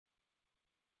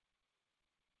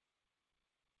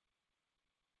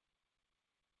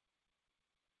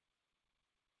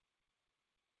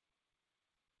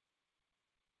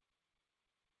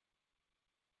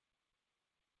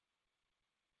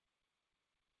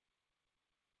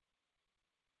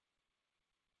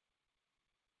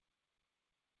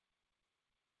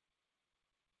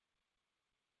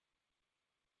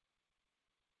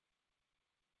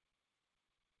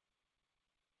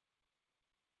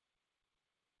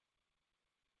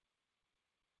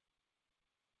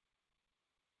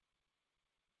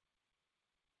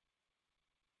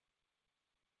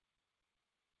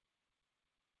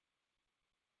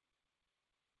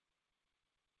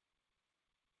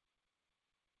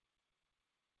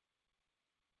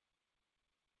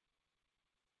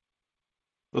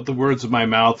Let the words of my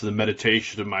mouth and the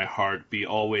meditation of my heart be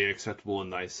always acceptable in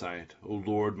thy sight, O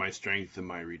Lord, my strength and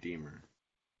my Redeemer.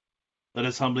 Let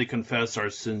us humbly confess our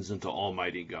sins unto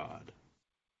Almighty God.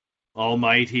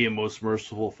 Almighty and most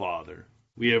merciful Father,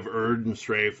 we have erred and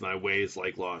strayed from thy ways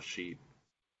like lost sheep.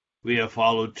 We have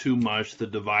followed too much the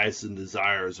devices and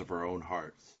desires of our own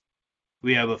hearts.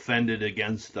 We have offended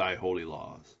against thy holy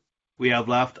laws. We have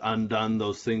left undone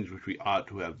those things which we ought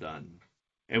to have done,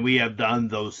 and we have done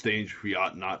those things which we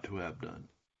ought not to have done.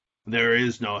 There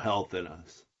is no health in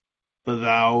us. But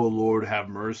thou, O Lord, have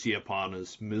mercy upon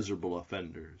us, miserable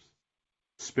offenders.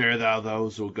 Spare thou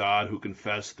those, O God, who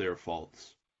confess their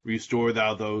faults. Restore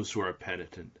thou those who are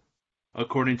penitent,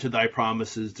 according to thy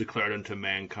promises declared unto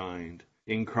mankind,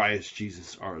 in Christ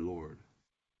Jesus our Lord.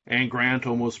 And grant,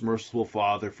 O most merciful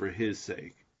Father, for his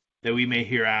sake, that we may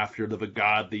hereafter live a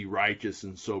godly, righteous,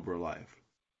 and sober life,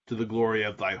 to the glory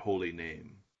of thy holy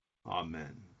name.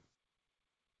 Amen.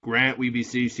 Grant, we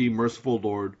beseech thee, merciful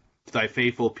Lord, to thy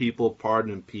faithful people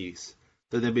pardon and peace,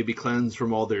 that they may be cleansed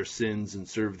from all their sins and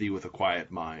serve thee with a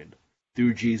quiet mind,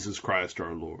 through Jesus Christ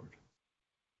our Lord.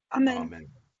 Amen. Amen.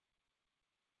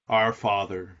 Our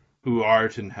Father, who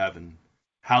art in heaven,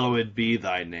 hallowed be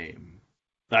thy name.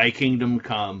 Thy kingdom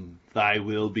come, thy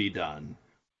will be done,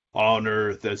 on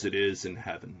earth as it is in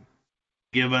heaven.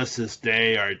 Give us this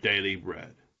day our daily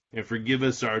bread, and forgive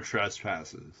us our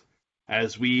trespasses,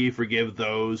 as we forgive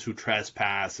those who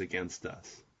trespass against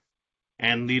us.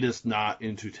 And lead us not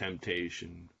into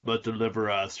temptation, but deliver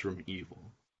us from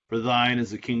evil. For thine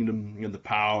is the kingdom, and the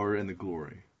power, and the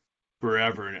glory,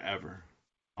 forever and ever.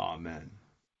 Amen.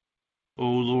 O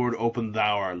Lord, open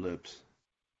thou our lips,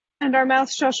 and our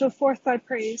mouth shall show forth thy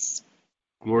praise.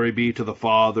 Glory be to the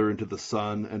Father, and to the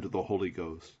Son, and to the Holy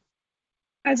Ghost.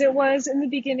 As it was in the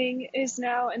beginning, is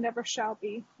now, and ever shall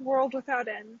be, world without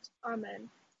end. Amen.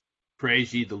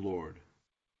 Praise ye the Lord.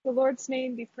 The Lord's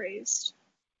name be praised.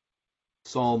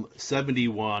 Psalm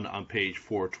 71 on page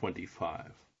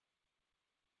 425.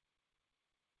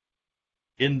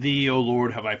 In thee, O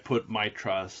Lord, have I put my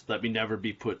trust. Let me never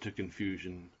be put to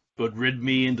confusion. But rid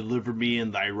me and deliver me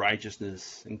in thy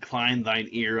righteousness. Incline thine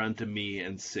ear unto me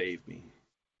and save me.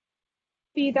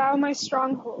 Be thou my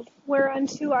stronghold,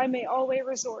 whereunto I may always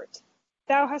resort.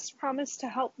 Thou hast promised to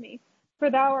help me, for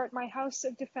thou art my house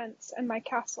of defense and my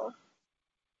castle.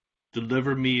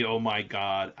 Deliver me, O my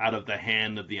God, out of the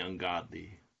hand of the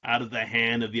ungodly, out of the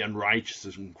hand of the unrighteous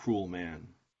and cruel man.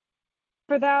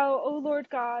 For thou, O Lord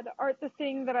God, art the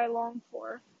thing that I long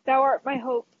for. Thou art my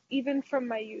hope, even from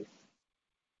my youth.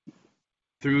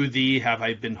 Through thee have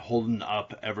I been holden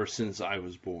up ever since I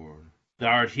was born. Thou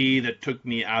art he that took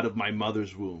me out of my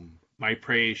mother's womb. My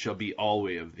praise shall be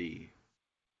always of thee.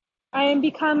 I am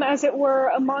become as it were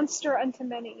a monster unto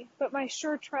many, but my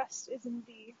sure trust is in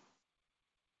thee.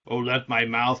 O let my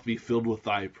mouth be filled with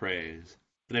thy praise,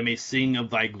 that I may sing of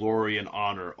thy glory and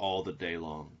honor all the day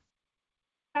long.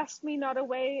 Cast me not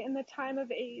away in the time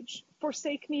of age,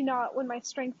 forsake me not when my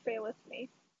strength faileth me.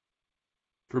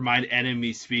 For mine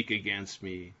enemies speak against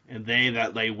me, and they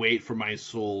that lay wait for my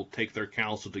soul take their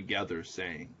counsel together,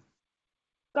 saying,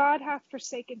 God hath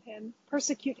forsaken him,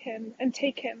 persecute him, and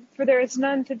take him, for there is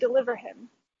none to deliver him.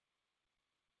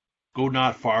 Go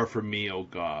not far from me, O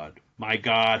God. My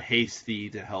God, haste thee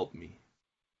to help me.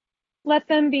 Let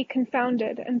them be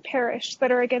confounded and perish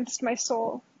that are against my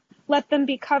soul. Let them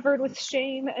be covered with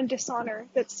shame and dishonor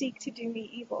that seek to do me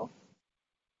evil.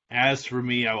 As for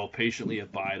me, I will patiently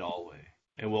abide always,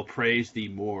 and will praise thee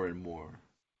more and more.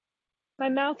 My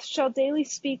mouth shall daily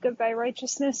speak of thy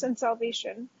righteousness and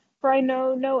salvation, for I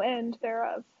know no end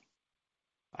thereof.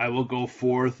 I will go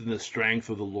forth in the strength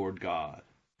of the Lord God,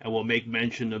 and will make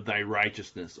mention of thy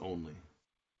righteousness only.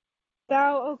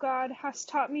 Thou, O God, hast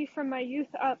taught me from my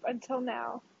youth up until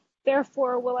now.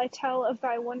 Therefore will I tell of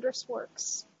thy wondrous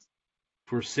works.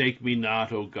 Forsake me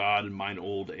not, O God, in mine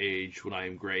old age, when I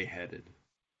am gray-headed,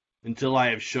 until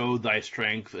I have showed thy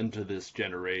strength unto this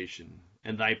generation,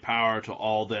 and thy power to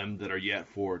all them that are yet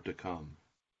for to come.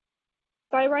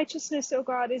 Thy righteousness, O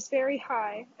God, is very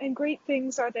high, and great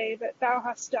things are they that thou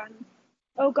hast done.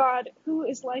 O God, who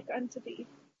is like unto thee?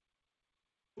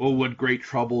 O what great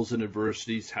troubles and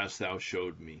adversities hast thou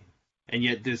showed me, and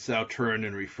yet didst thou turn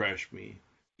and refresh me,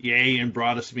 yea, and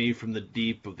broughtest me from the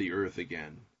deep of the earth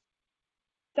again.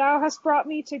 Thou hast brought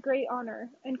me to great honor,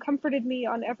 and comforted me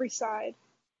on every side.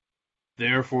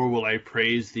 Therefore will I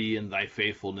praise thee in thy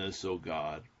faithfulness, O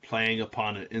God, playing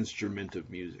upon an instrument of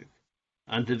music.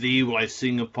 Unto thee will I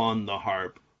sing upon the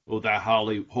harp, O thou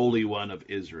Holy One of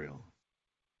Israel.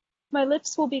 My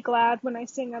lips will be glad when I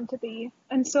sing unto thee,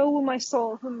 and so will my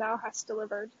soul whom thou hast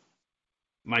delivered.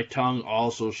 My tongue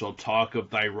also shall talk of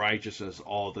thy righteousness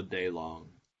all the day long.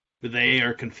 For they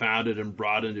are confounded and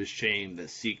brought into shame that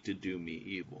seek to do me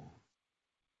evil.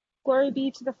 Glory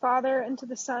be to the Father, and to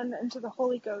the Son, and to the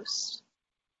Holy Ghost.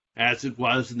 As it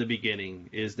was in the beginning,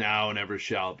 is now, and ever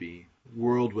shall be,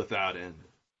 world without end.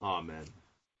 Amen.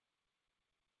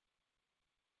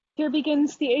 Here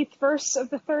begins the 8th verse of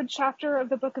the 3rd chapter of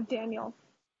the book of Daniel.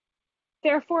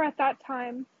 Therefore at that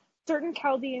time certain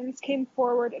Chaldeans came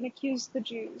forward and accused the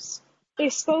Jews. They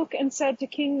spoke and said to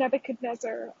King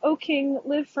Nebuchadnezzar, O king,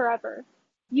 live forever.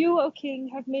 You, O king,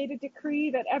 have made a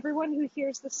decree that everyone who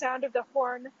hears the sound of the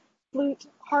horn, flute,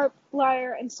 harp,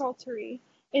 lyre, and psaltery,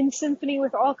 in symphony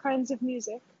with all kinds of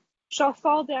music, shall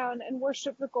fall down and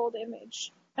worship the gold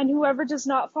image. And whoever does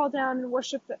not fall down and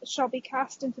worship shall be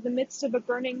cast into the midst of a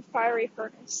burning fiery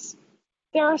furnace.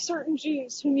 There are certain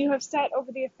Jews whom you have set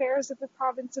over the affairs of the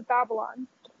province of Babylon,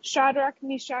 Shadrach,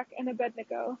 Meshach, and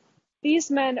Abednego.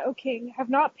 These men, O king, have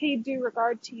not paid due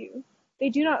regard to you. They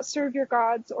do not serve your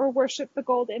gods or worship the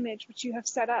gold image which you have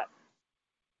set up.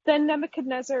 Then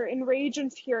Nebuchadnezzar, in rage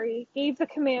and fury, gave the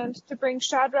command to bring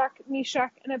Shadrach,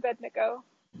 Meshach, and Abednego.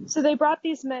 So they brought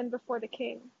these men before the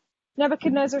king.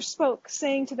 Nebuchadnezzar spoke,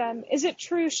 saying to them, Is it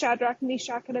true, Shadrach,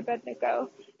 Meshach, and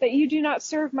Abednego, that you do not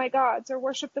serve my gods or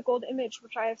worship the gold image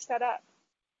which I have set up?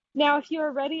 Now if you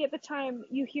are ready at the time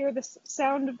you hear the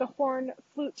sound of the horn,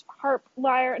 flute, harp,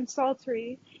 lyre, and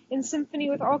psaltery, in symphony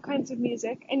with all kinds of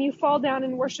music, and you fall down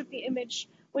and worship the image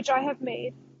which I have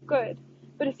made, good.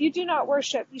 But if you do not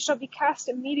worship, you shall be cast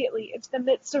immediately into the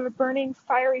midst of a burning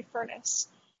fiery furnace.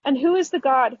 And who is the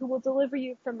God who will deliver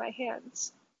you from my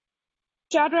hands?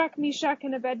 Shadrach, Meshach,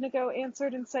 and Abednego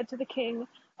answered and said to the king,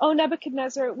 O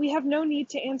Nebuchadnezzar, we have no need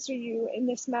to answer you in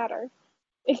this matter.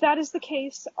 If that is the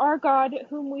case, our God,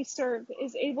 whom we serve,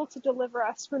 is able to deliver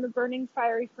us from the burning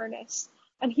fiery furnace,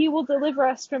 and he will deliver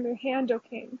us from your hand, O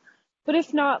king. But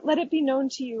if not, let it be known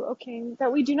to you, O king,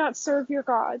 that we do not serve your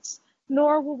gods,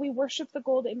 nor will we worship the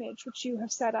gold image which you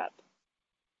have set up.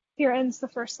 Here ends the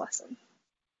first lesson.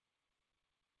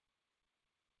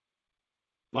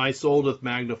 My soul doth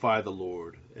magnify the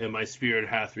Lord, and my spirit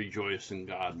hath rejoiced in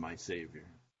God my Saviour.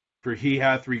 For he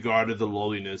hath regarded the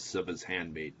lowliness of his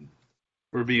handmaiden.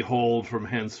 For behold, from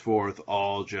henceforth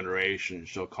all generations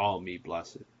shall call me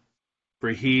blessed.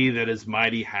 For he that is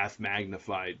mighty hath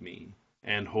magnified me,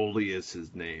 and holy is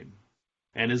his name.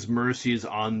 And his mercy is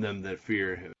on them that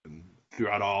fear him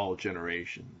throughout all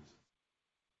generations.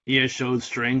 He has showed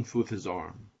strength with his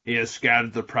arm. He has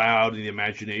scattered the proud in the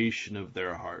imagination of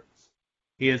their hearts.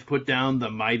 He hath put down the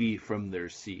mighty from their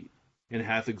seat, and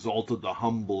hath exalted the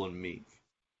humble and meek.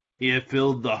 He hath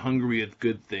filled the hungry with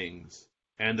good things,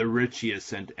 and the rich he hath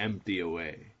sent empty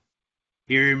away.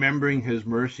 He, remembering his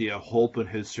mercy, hath holpen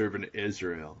his servant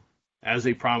Israel, as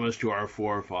he promised to our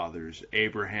forefathers,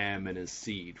 Abraham and his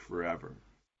seed forever.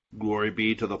 Glory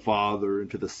be to the Father, and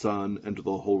to the Son, and to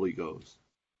the Holy Ghost,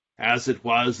 as it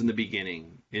was in the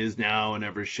beginning, is now, and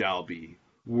ever shall be,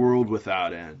 world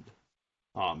without end.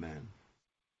 Amen.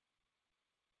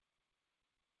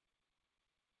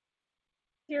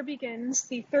 Here begins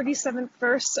the 37th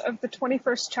verse of the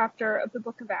 21st chapter of the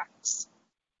book of Acts.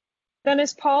 Then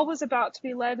as Paul was about to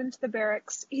be led into the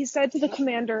barracks, he said to the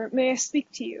commander, May I speak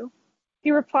to you?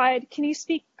 He replied, Can you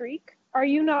speak Greek? Are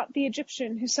you not the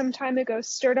Egyptian who some time ago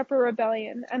stirred up a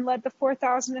rebellion and led the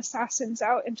 4,000 assassins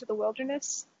out into the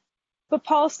wilderness? But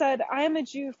Paul said, I am a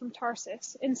Jew from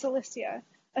Tarsus, in Cilicia,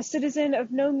 a citizen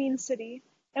of no mean city,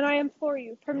 and I implore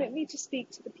you, permit me to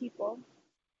speak to the people.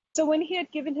 So when he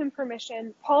had given him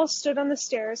permission, Paul stood on the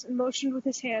stairs and motioned with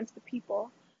his hand to the people.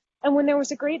 And when there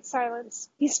was a great silence,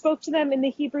 he spoke to them in the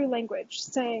Hebrew language,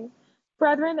 saying,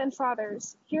 Brethren and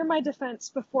fathers, hear my defense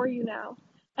before you now.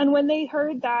 And when they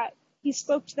heard that he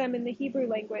spoke to them in the Hebrew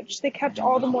language, they kept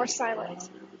all the more silent.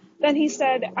 Then he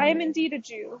said, I am indeed a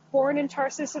Jew, born in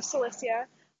Tarsus of Cilicia,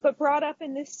 but brought up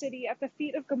in this city at the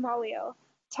feet of Gamaliel,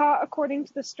 taught according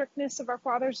to the strictness of our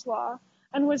father's law,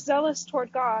 and was zealous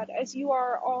toward God, as you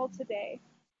are all today.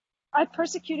 I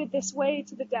persecuted this way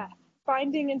to the death,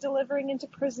 binding and delivering into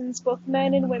prisons both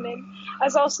men and women,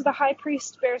 as also the high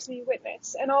priest bears me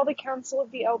witness, and all the council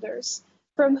of the elders,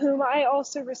 from whom I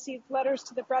also received letters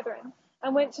to the brethren,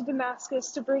 and went to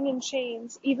Damascus to bring in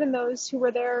chains even those who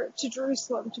were there to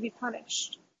Jerusalem to be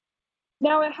punished.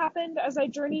 Now it happened, as I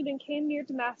journeyed and came near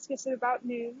Damascus at about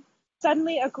noon,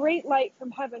 suddenly a great light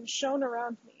from heaven shone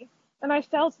around me, and I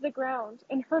fell to the ground,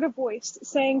 and heard a voice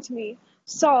saying to me,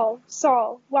 Saul,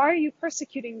 Saul, why are you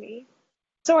persecuting me?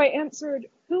 So I answered,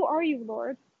 Who are you,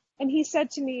 Lord? And he said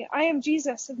to me, I am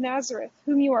Jesus of Nazareth,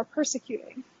 whom you are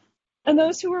persecuting. And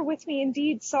those who were with me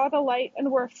indeed saw the light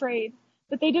and were afraid,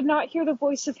 but they did not hear the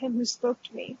voice of him who spoke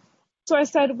to me. So I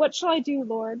said, What shall I do,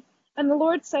 Lord? And the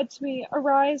Lord said to me,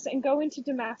 Arise and go into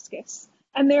Damascus,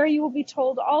 and there you will be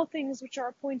told all things which are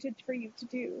appointed for you to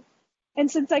do.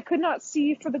 And since I could not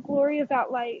see for the glory of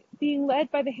that light, being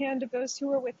led by the hand of those who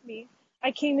were with me,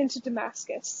 I came into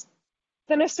Damascus.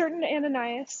 Then a certain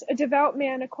Ananias, a devout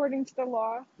man according to the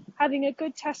law, having a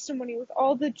good testimony with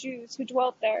all the Jews who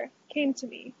dwelt there, came to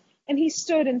me. And he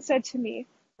stood and said to me,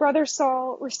 Brother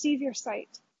Saul, receive your sight.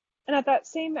 And at that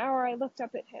same hour I looked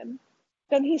up at him.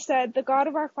 Then he said, The God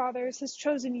of our fathers has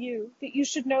chosen you, that you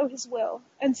should know his will,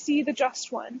 and see the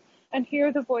just one, and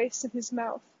hear the voice of his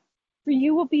mouth. For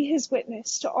you will be his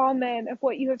witness to all men of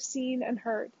what you have seen and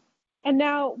heard. And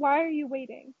now, why are you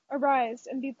waiting? Arise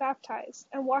and be baptized,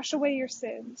 and wash away your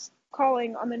sins,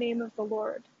 calling on the name of the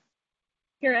Lord.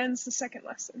 Here ends the second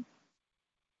lesson.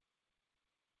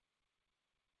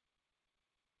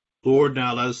 Lord,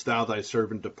 now lettest thou thy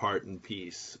servant depart in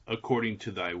peace, according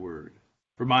to thy word.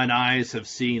 For mine eyes have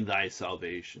seen thy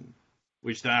salvation,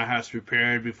 which thou hast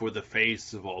prepared before the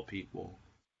face of all people,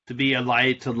 to be a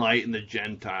light to lighten the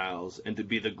Gentiles, and to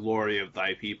be the glory of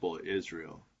thy people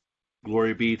Israel.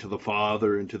 Glory be to the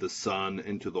Father, and to the Son,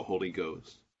 and to the Holy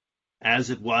Ghost, as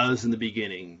it was in the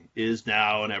beginning, is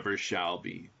now, and ever shall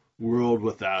be, world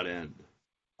without end.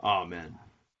 Amen.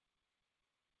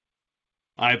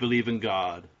 I believe in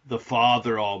God, the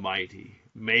Father Almighty,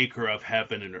 maker of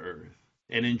heaven and earth,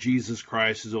 and in Jesus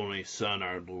Christ, his only Son,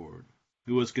 our Lord,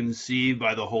 who was conceived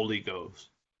by the Holy Ghost,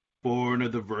 born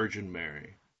of the Virgin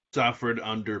Mary, suffered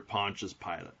under Pontius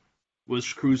Pilate,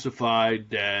 was crucified,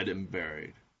 dead, and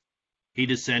buried. He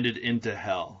descended into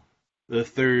hell. The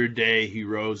third day he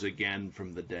rose again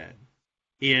from the dead.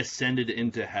 He ascended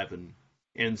into heaven,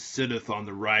 and sitteth on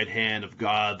the right hand of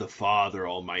God the Father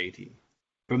Almighty.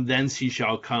 From thence he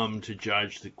shall come to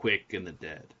judge the quick and the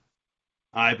dead.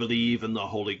 I believe in the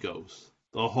Holy Ghost,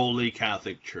 the holy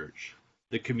Catholic Church,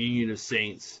 the communion of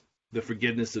saints, the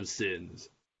forgiveness of sins,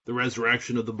 the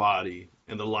resurrection of the body,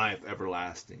 and the life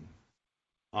everlasting.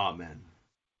 Amen.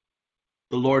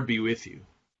 The Lord be with you.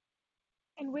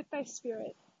 And with thy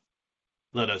spirit.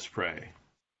 Let us pray.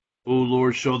 O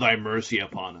Lord, show thy mercy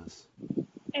upon us.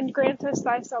 And grant us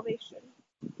thy salvation.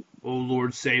 O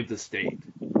Lord, save the state.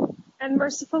 And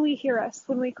mercifully hear us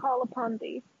when we call upon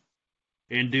thee.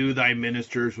 Endue thy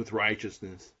ministers with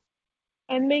righteousness.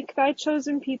 And make thy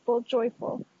chosen people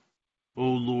joyful. O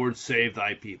Lord, save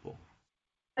thy people.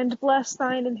 And bless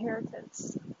thine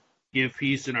inheritance. Give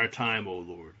peace in our time, O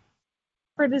Lord.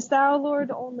 For it is thou, Lord,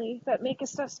 only, that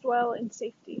makest us dwell in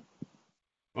safety.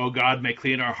 O God, may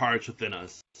clean our hearts within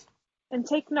us. And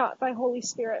take not thy Holy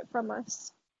Spirit from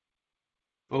us.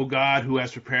 O God, who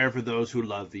hast prepared for those who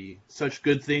love thee such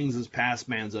good things as pass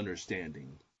man's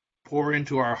understanding, pour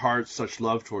into our hearts such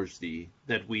love towards thee,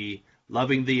 that we,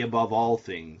 loving thee above all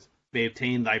things, may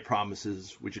obtain thy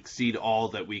promises which exceed all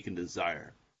that we can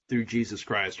desire, through Jesus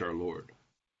Christ our Lord.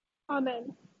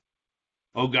 Amen.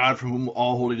 O God, from whom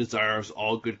all holy desires,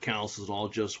 all good counsels, and all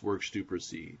just works do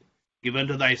proceed, give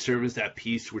unto thy servants that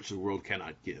peace which the world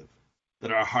cannot give,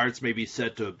 that our hearts may be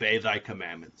set to obey thy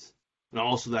commandments, and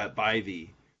also that by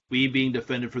thee, we, being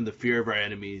defended from the fear of our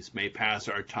enemies, may pass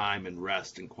our time in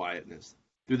rest and quietness,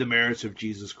 through the merits of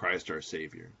Jesus Christ our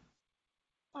Savior.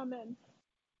 Amen.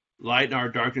 Lighten our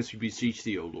darkness, we beseech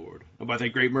thee, O Lord, and by thy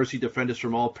great mercy defend us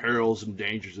from all perils and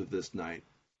dangers of this night.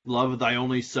 The love of thy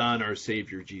only Son, our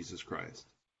Savior, Jesus Christ.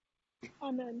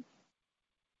 Amen.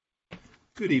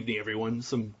 Good evening, everyone.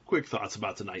 Some quick thoughts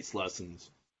about tonight's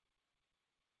lessons.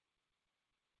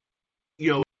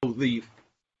 You know, the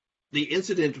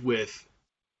incident with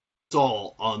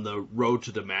Saul on the road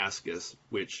to Damascus,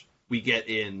 which we get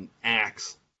in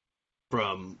Acts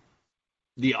from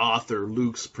the author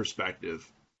Luke's perspective,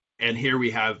 and here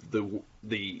we have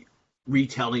the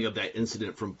retelling of that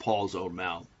incident from Paul's own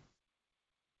mouth.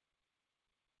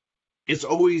 It's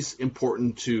always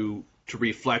important to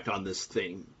reflect on this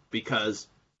thing, because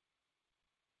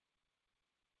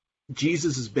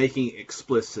Jesus is making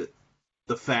explicit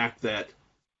the fact that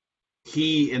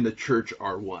he and the church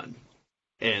are one.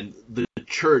 And the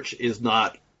church is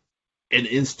not an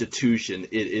institution,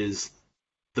 it is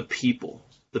the people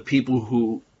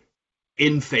who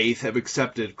in faith have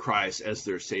accepted Christ as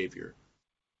their Savior.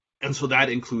 And so that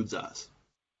includes us.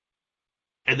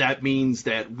 And that means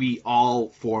that we all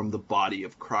form the body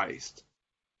of Christ.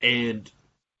 And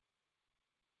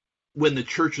when the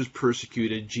church is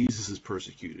persecuted, Jesus is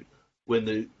persecuted. When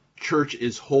the church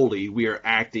is holy, we are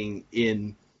acting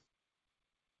in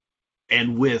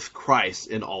and with Christ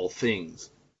in all things.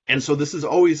 And so this is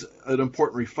always an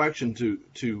important reflection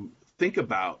to think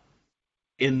about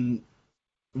in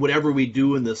whatever we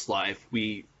do in this life,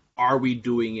 are we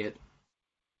doing it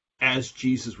as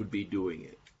Jesus would be doing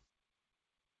it?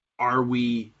 Are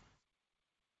we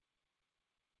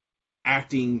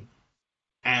acting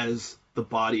as the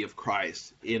body of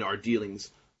Christ in our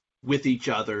dealings with each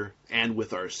other and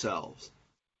with ourselves?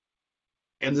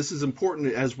 And this is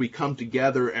important as we come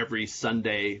together every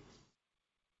Sunday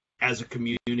as a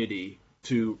community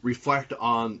to reflect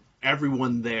on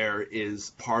everyone there is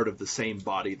part of the same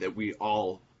body that we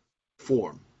all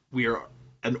form. We are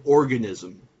an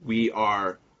organism. We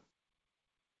are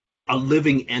a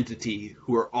living entity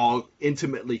who are all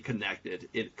intimately connected,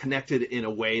 connected in a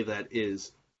way that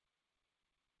is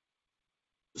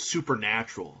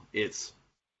supernatural.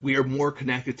 We are more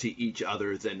connected to each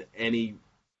other than any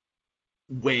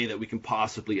way that we can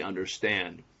possibly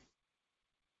understand.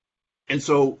 And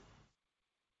so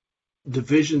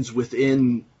divisions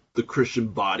within the Christian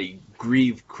body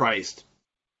grieve Christ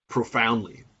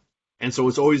profoundly. And so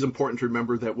it's always important to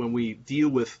remember that when we deal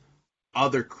with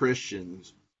other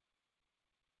Christians,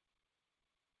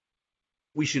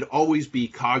 we should always be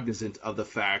cognizant of the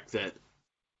fact that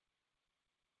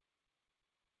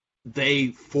they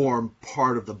form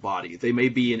part of the body. They may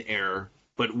be in error,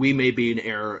 but we may be in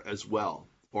error as well,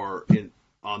 or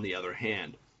on the other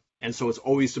hand. And so it's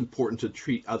always important to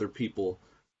treat other people,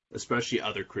 especially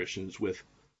other Christians, with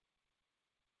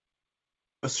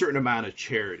a certain amount of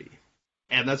charity.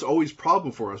 And that's always a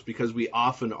problem for us because we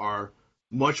often are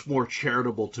much more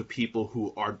charitable to people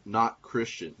who are not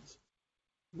Christians.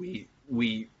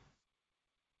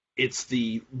 It's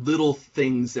the little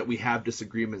things that we have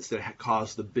disagreements that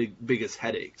cause the biggest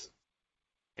headaches.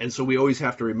 And so we always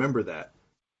have to remember that.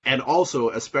 And also,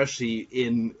 especially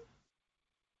in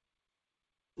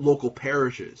local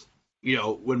parishes,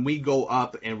 when we go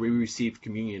up and we receive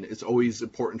communion, it's always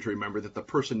important to remember that the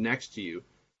person next to you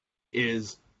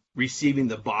is receiving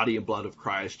the body and blood of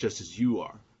Christ just as you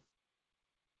are.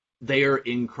 They are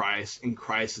in Christ, and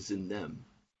Christ is in them.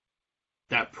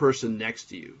 That person next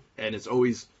to you. And it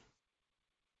always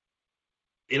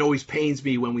pains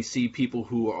me when we see people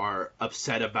who are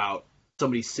upset about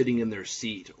somebody sitting in their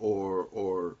seat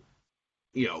or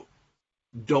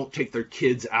don't take their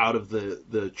kids out of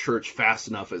the church fast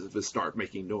enough as to start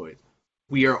making noise.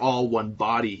 We are all one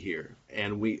body here,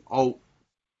 and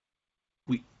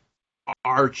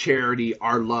our charity,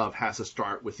 our love has to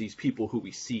start with these people who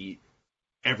we see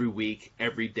every week,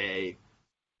 every day,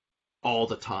 all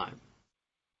the time.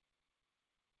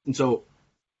 And so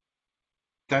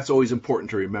that's always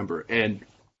important to remember. And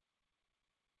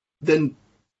then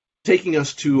taking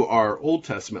us to our Old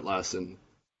Testament lesson,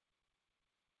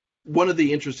 one of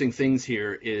the interesting things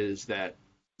here is that,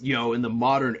 in the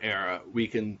modern era, we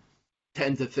can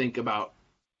tend to think about,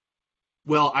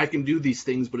 well, I can do these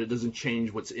things, but it doesn't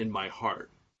change what's in my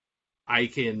heart. I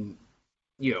can,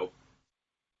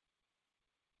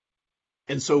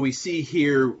 and so we see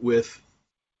here with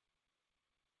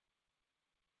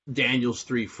Daniel's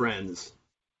three friends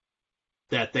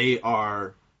that they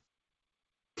are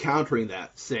countering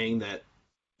that, saying that,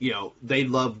 they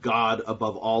love God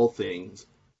above all things,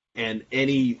 and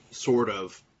any sort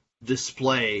of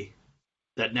display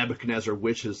that Nebuchadnezzar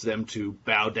wishes them to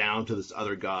bow down to this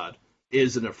other god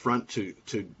is an affront to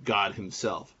God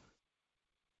himself.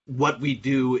 What we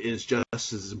do is just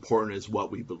as important as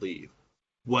what we believe.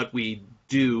 What we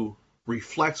do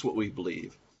reflects what we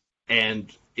believe.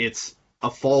 And it's a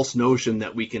false notion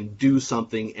that we can do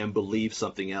something and believe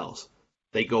something else.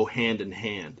 They go hand in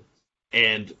hand.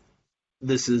 And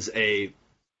this is a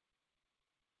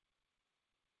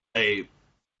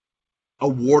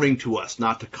warning to us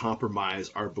not to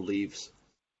compromise our beliefs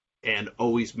and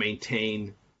always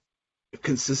maintain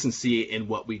consistency in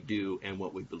what we do and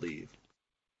what we believe.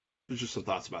 Those are just some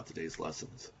thoughts about today's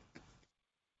lessons.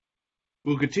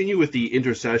 We'll continue with the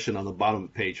intercession on the bottom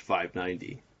of page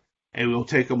 590, and we'll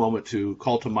take a moment to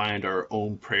call to mind our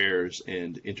own prayers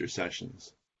and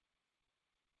intercessions.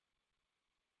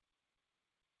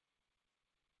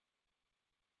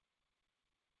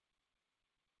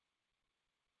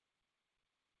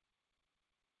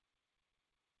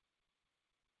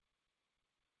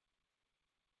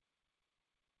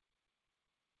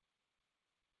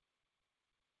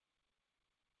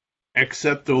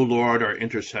 Accept, O Lord, our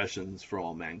intercessions for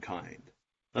all mankind.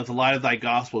 Let the light of thy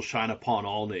gospel shine upon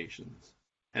all nations,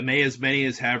 and may as many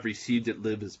as have received it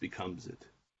live as becomes it.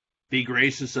 Be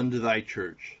gracious unto thy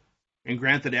church, and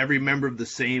grant that every member of the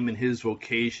same in his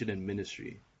vocation and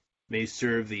ministry may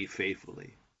serve thee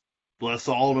faithfully. Bless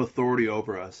all in authority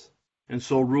over us, and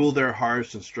so rule their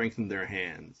hearts and strengthen their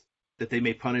hands, that they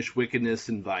may punish wickedness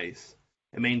and vice,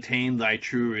 and maintain thy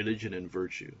true religion and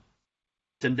virtue.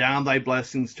 Send down thy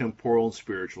blessings, temporal and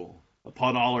spiritual,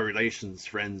 upon all our relations,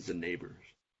 friends, and neighbors.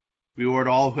 Reward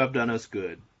all who have done us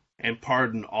good, and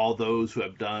pardon all those who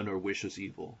have done or wish us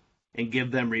evil, and give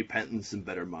them repentance and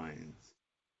better minds.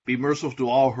 Be merciful to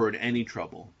all who are in any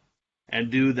trouble,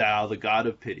 and do thou, the God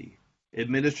of pity,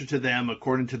 administer to them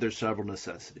according to their several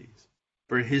necessities.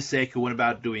 For his sake who went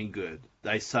about doing good,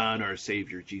 thy Son, our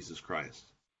Savior, Jesus Christ.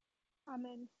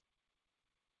 Amen.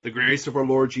 The grace of our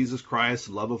Lord Jesus Christ,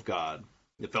 the love of God,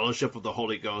 the fellowship of the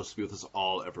Holy Ghost be with us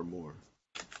all evermore.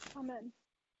 Amen.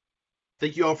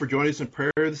 Thank you all for joining us in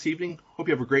prayer this evening. Hope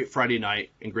you have a great Friday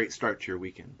night and great start to your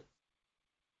weekend.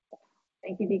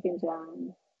 Thank you, Deacon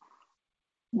John.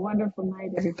 Wonderful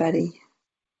night, everybody.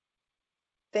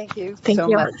 Thank you Thank so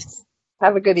you. much.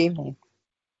 Have a good evening.